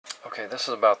Okay, this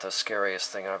is about the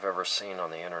scariest thing I've ever seen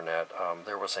on the internet.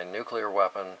 There was a nuclear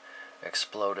weapon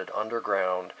exploded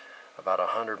underground about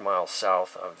 100 miles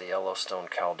south of the Yellowstone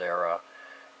caldera,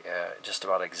 just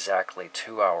about exactly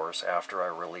 2 hours after I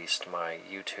released my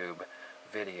YouTube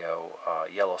video,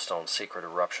 Yellowstone Secret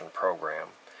Eruption Program.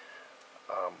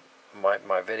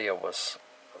 My video was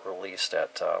released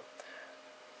at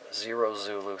 0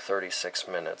 Zulu 36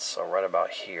 minutes, so right about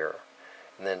here.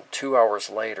 And then 2 hours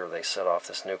later they set off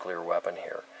this nuclear weapon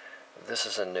here. This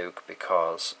is a nuke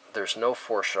because there's no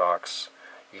foreshocks,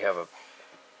 you have a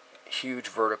huge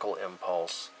vertical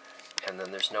impulse, and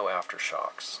then there's no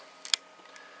aftershocks.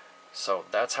 So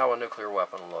that's how a nuclear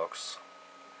weapon looks.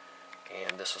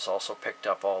 And this was also picked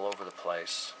up all over the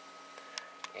place.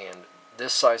 And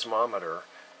this seismometer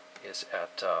is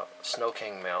at Snow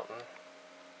King Mountain,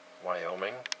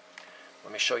 Wyoming.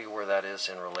 Let me show you where that is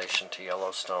in relation to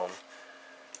Yellowstone.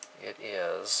 It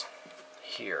is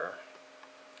here.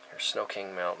 Here's Snow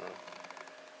King Mountain,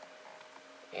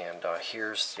 and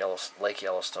here's Lake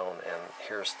Yellowstone, and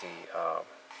here's the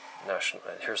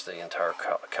entire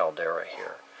caldera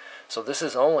here. So this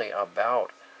is only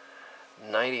about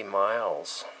 90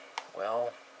 miles,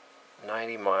 well,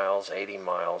 90 miles, 80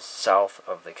 miles south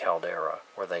of the caldera,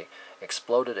 where they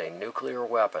exploded a nuclear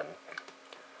weapon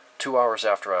 2 hours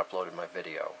after I uploaded my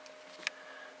video.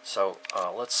 So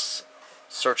let's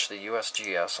search the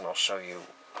USGS and I'll show you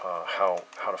how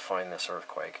to find this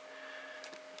earthquake.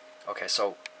 Okay,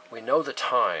 so we know the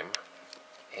time,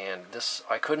 and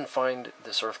I couldn't find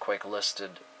this earthquake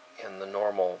listed in the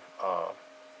normal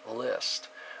list,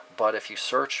 but if you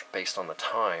search based on the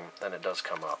time, then it does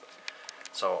come up.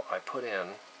 So I put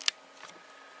in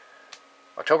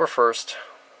October 1st,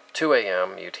 2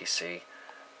 a.m. UTC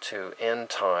to end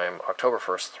time October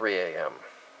 1st, 3 a.m.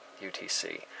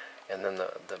 UTC. And then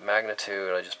the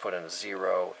magnitude, I just put in a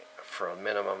 0 for a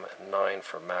minimum and 9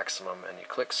 for maximum, and you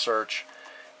click search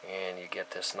and you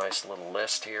get this nice little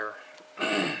list here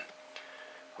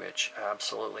which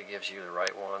absolutely gives you the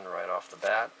right one right off the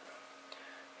bat.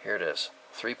 Here it is,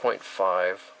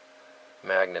 3.5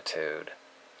 magnitude,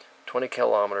 20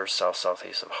 kilometers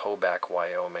south-southeast of Hoback,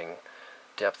 Wyoming,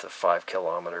 depth of 5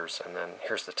 kilometers, and then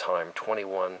here's the time,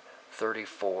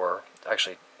 21:34,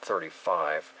 actually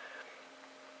 35,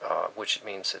 which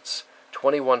means it's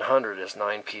 2100 is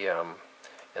 9 p.m.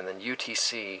 and then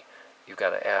UTC, you've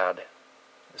got to add,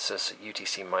 this says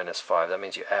UTC -5, that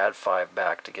means you add 5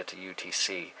 back to get to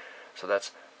UTC. So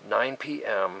that's 9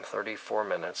 p.m., 34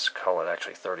 minutes, call it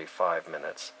actually 35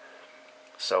 minutes.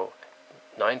 So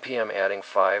 9 p.m. adding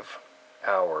 5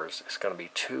 hours is going to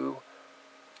be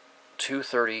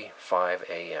 2:35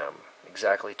 a.m.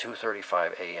 Exactly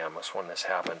 2:35 a.m. was when this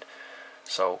happened.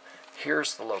 So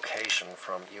here's the location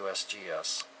from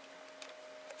USGS.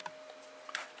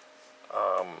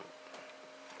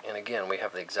 And again, we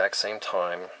have the exact same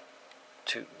time.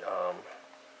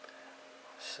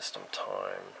 System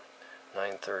time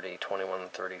 9:30,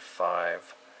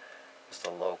 21:35 is the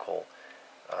local.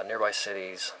 Nearby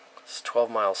cities, it's 12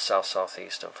 miles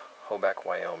south-southeast of Hoback,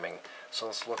 Wyoming. So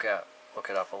let's look it up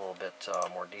a little bit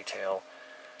more detail.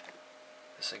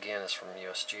 This again is from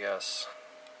USGS,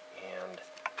 and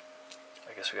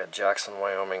I guess we got Jackson,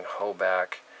 Wyoming,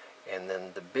 Hoback, and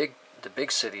then the big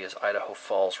city is Idaho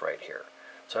Falls right here.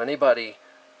 So anybody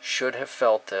should have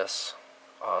felt this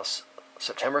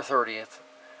September 30th,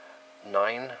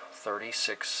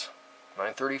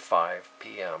 9:35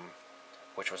 p.m.,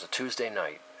 which was a Tuesday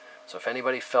night. So if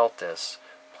anybody felt this,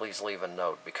 please leave a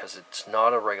note, because it's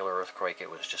not a regular earthquake, it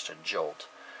was just a jolt.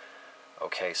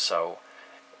 Okay, so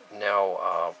now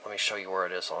let me show you where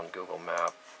it is on Google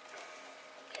Map.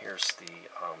 Here's the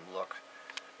look.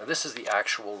 Now this is the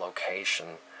actual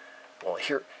location. Well,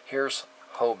 here's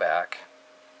Hoback,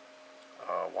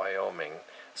 Wyoming.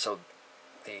 So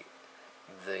the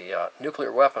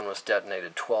nuclear weapon was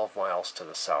detonated 12 miles to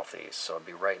the southeast, so it'd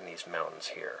be right in these mountains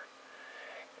here.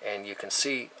 And you can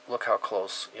see, look how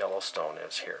close Yellowstone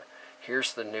is here.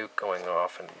 Here's the nuke going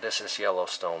off, and this is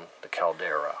Yellowstone, the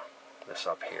caldera, this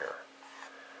up here.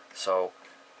 So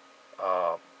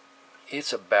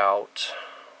it's about,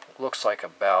 looks like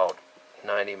about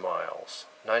 90 miles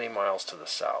to the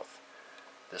south.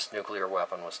 This nuclear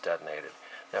weapon was detonated.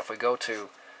 Now if we go to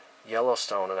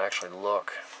Yellowstone and actually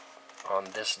look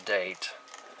on this date,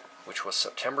 which was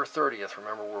September 30th,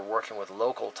 remember we're working with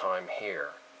local time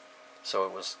here. So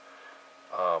it was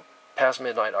past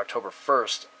midnight, October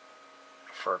 1st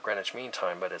for Greenwich Mean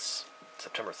Time, but it's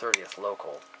September 30th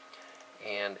local.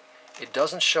 And it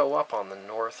doesn't show up on the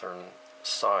northern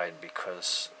side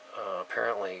because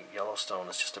apparently Yellowstone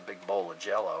is just a big bowl of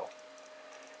jello.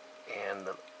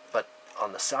 But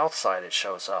on the south side it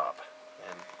shows up,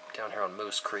 and down here on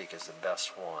Moose Creek is the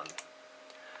best one.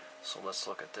 So let's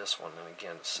look at this one, and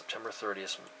again, September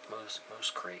 30th,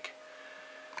 Moose Creek.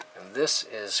 And this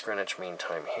is Greenwich Mean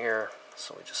Time here,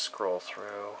 so we just scroll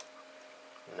through.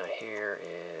 Now here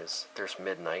is, there's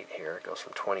midnight here, it goes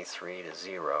from 23 to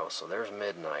 0, so there's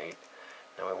midnight.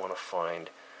 Now we want to find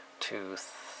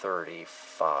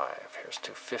 2:35. Here's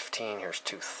 2:15, here's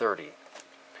 2:30.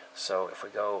 So if we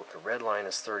go, the red line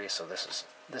is 30, so this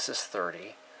is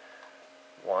 30.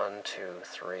 1, 2,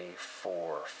 3,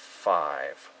 4,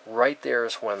 5. Right there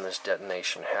is when this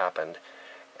detonation happened,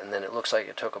 and then it looks like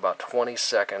it took about 20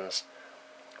 seconds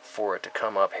for it to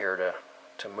come up here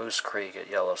to Moose Creek at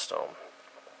Yellowstone.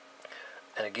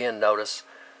 And again, notice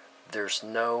there's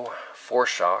no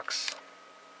foreshocks,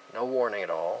 no warning at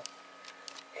all,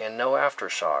 and no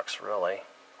aftershocks really.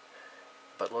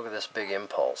 But look at this big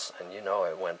impulse, and you know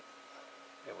it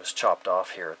was chopped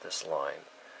off here at this line.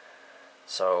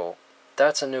 So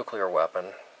that's a nuclear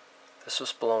weapon. This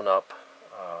was blown up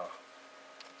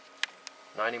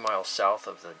 90 miles south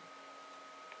of the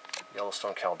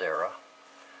Yellowstone caldera,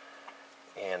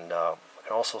 and you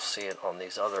can also see it on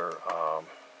these other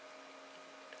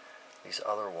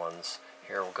ones.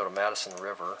 Here we'll go to Madison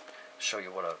River, show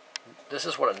you this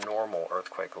is what a normal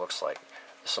earthquake looks like.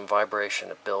 There's some vibration,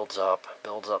 it builds up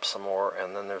some more,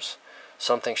 and then there's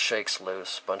something shakes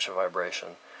loose, bunch of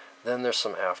vibration. Then there's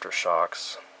some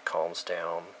aftershocks, calms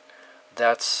down.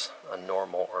 That's a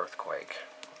normal earthquake,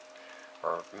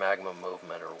 or magma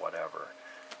movement, or whatever.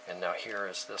 And now here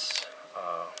is this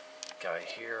guy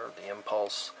here, the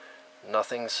impulse.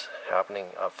 Nothing's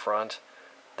happening up front.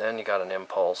 Then you got an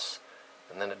impulse,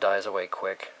 and then it dies away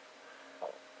quick.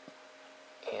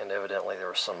 And evidently there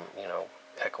was some,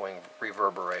 echoing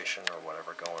reverberation or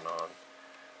whatever going on.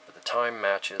 But the time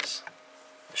matches,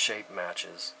 the shape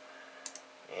matches,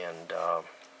 and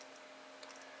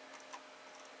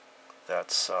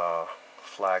that's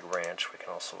Flag Ranch. We can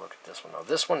also look at this one. Now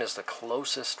this one is the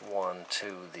closest one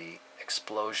to the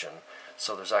explosion,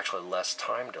 so there's actually less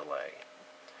time delay.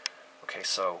 Okay,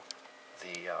 so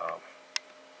the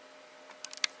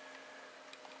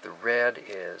red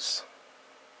is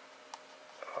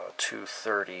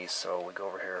 2:30, so we go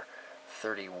over here,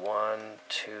 31,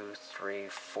 2, 3,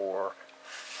 4,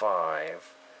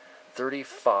 5,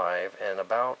 35, and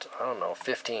about,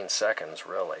 15 seconds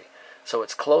really. So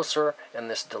it's closer, and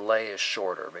this delay is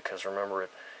shorter, because remember, it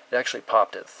actually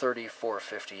popped at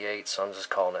 34:58, so I'm just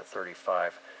calling it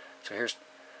 35. So here's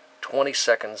 20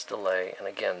 seconds delay, and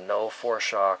again, no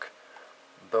foreshock,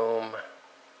 boom,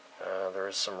 there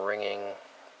is some ringing,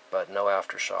 but no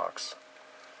aftershocks.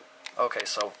 Okay,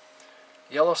 so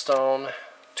Yellowstone,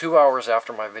 2 hours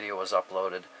after my video was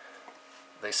uploaded,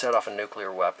 they set off a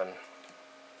nuclear weapon.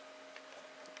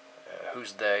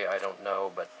 Who's they, I don't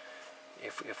know, but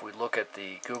if we look at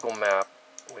the Google map,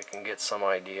 we can get some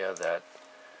idea that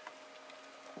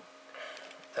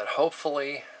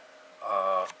hopefully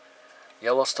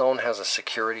Yellowstone has a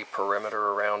security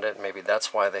perimeter around it. Maybe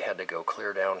that's why they had to go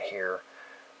clear down here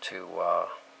to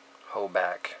hoe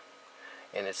back.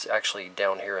 And it's actually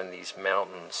down here in these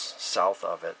mountains south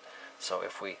of it. So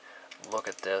if we look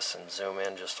at this and zoom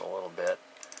in just a little bit,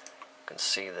 you can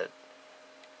see that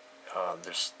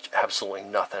there's absolutely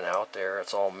nothing out there.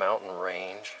 It's all mountain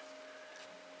range.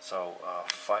 So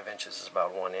 5 inches is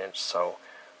about 1 inch. So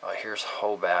here's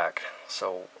Hoback.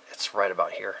 So it's right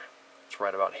about here. It's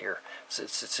right about here.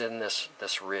 It's in this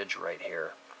ridge right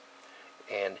here.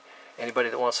 And anybody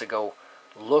that wants to go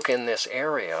look in this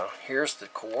area, here's the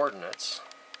coordinates.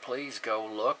 Please go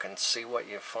look and see what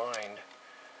you find.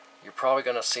 You're probably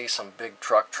going to see some big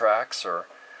truck tracks, or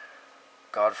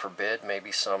God forbid,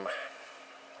 maybe some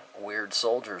weird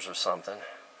soldiers or something.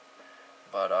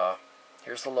 But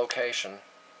here's the location.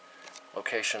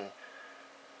 Location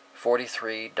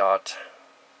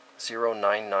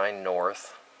 43.099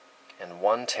 north and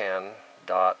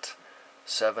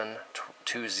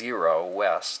 110.720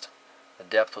 west. The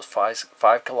depth was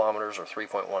 5 kilometers or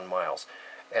 3.1 miles.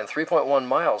 And 3.1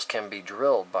 miles can be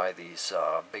drilled by these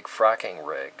big fracking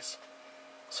rigs.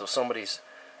 So somebody's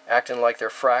acting like they're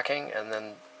fracking, and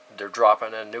then they're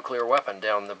dropping a nuclear weapon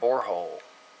down the borehole.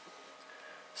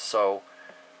 So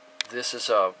this is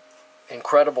a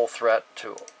incredible threat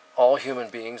to all human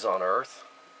beings on Earth.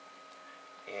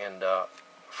 And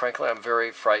frankly, I'm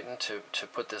very frightened to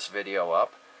put this video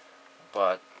up.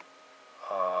 But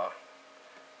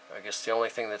I guess the only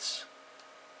thing that's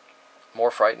more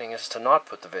frightening is to not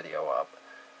put the video up.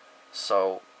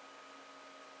 So,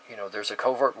 there's a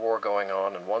covert war going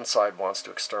on, and one side wants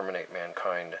to exterminate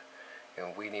mankind,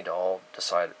 and we need to all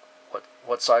decide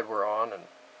what side we're on and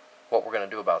what we're going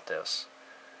to do about this.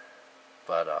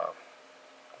 But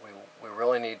we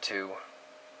really need to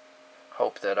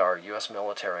hope that our U.S.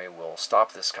 military will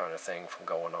stop this kind of thing from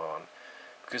going on,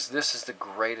 because this is the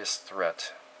greatest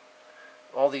threat.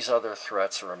 All these other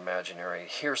threats are imaginary.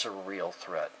 Here's a real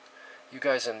threat. You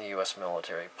guys in the U.S.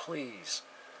 military, please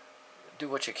do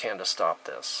what you can to stop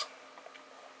this.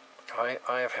 I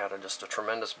have had just a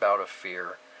tremendous bout of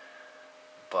fear,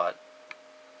 but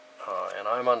and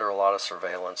I'm under a lot of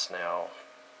surveillance now,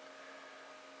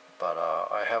 but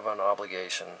I have an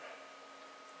obligation,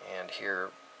 and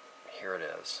here it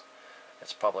is.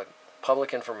 It's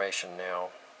public information now.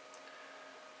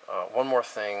 One more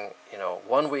thing,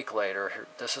 1 week later,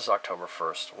 this is October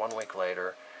 1st, 1 week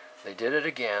later, they did it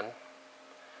again.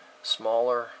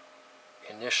 Smaller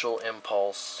initial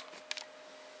impulse,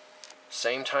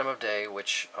 same time of day,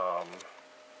 which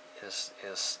is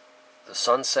the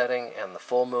sun setting and the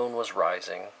full moon was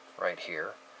rising right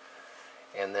here.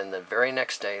 And then the very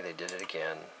next day they did it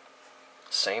again,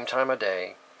 same time of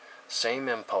day, same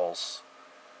impulse.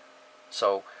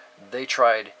 So they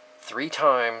tried 3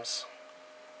 times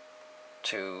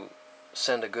to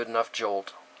send a good enough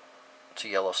jolt to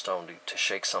Yellowstone to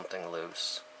shake something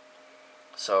loose.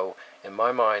 So in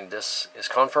my mind, this is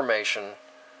confirmation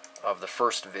of the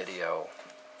first video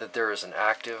that there is an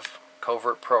active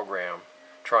covert program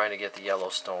trying to get the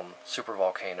Yellowstone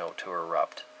supervolcano to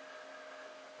erupt.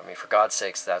 I mean, for God's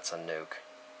sakes, that's a nuke.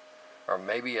 Or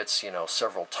maybe it's,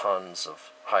 several tons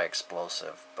of high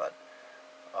explosive, but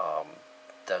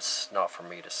that's not for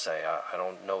me to say. I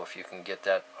don't know if you can get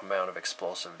that amount of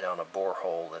explosive down a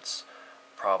borehole that's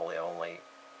probably only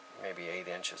maybe 8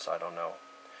 inches. I don't know.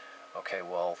 Okay,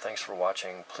 well, thanks for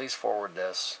watching. Please forward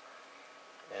this,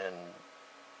 and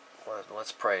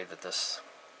let's pray that this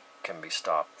can be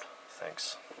stopped.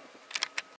 Thanks.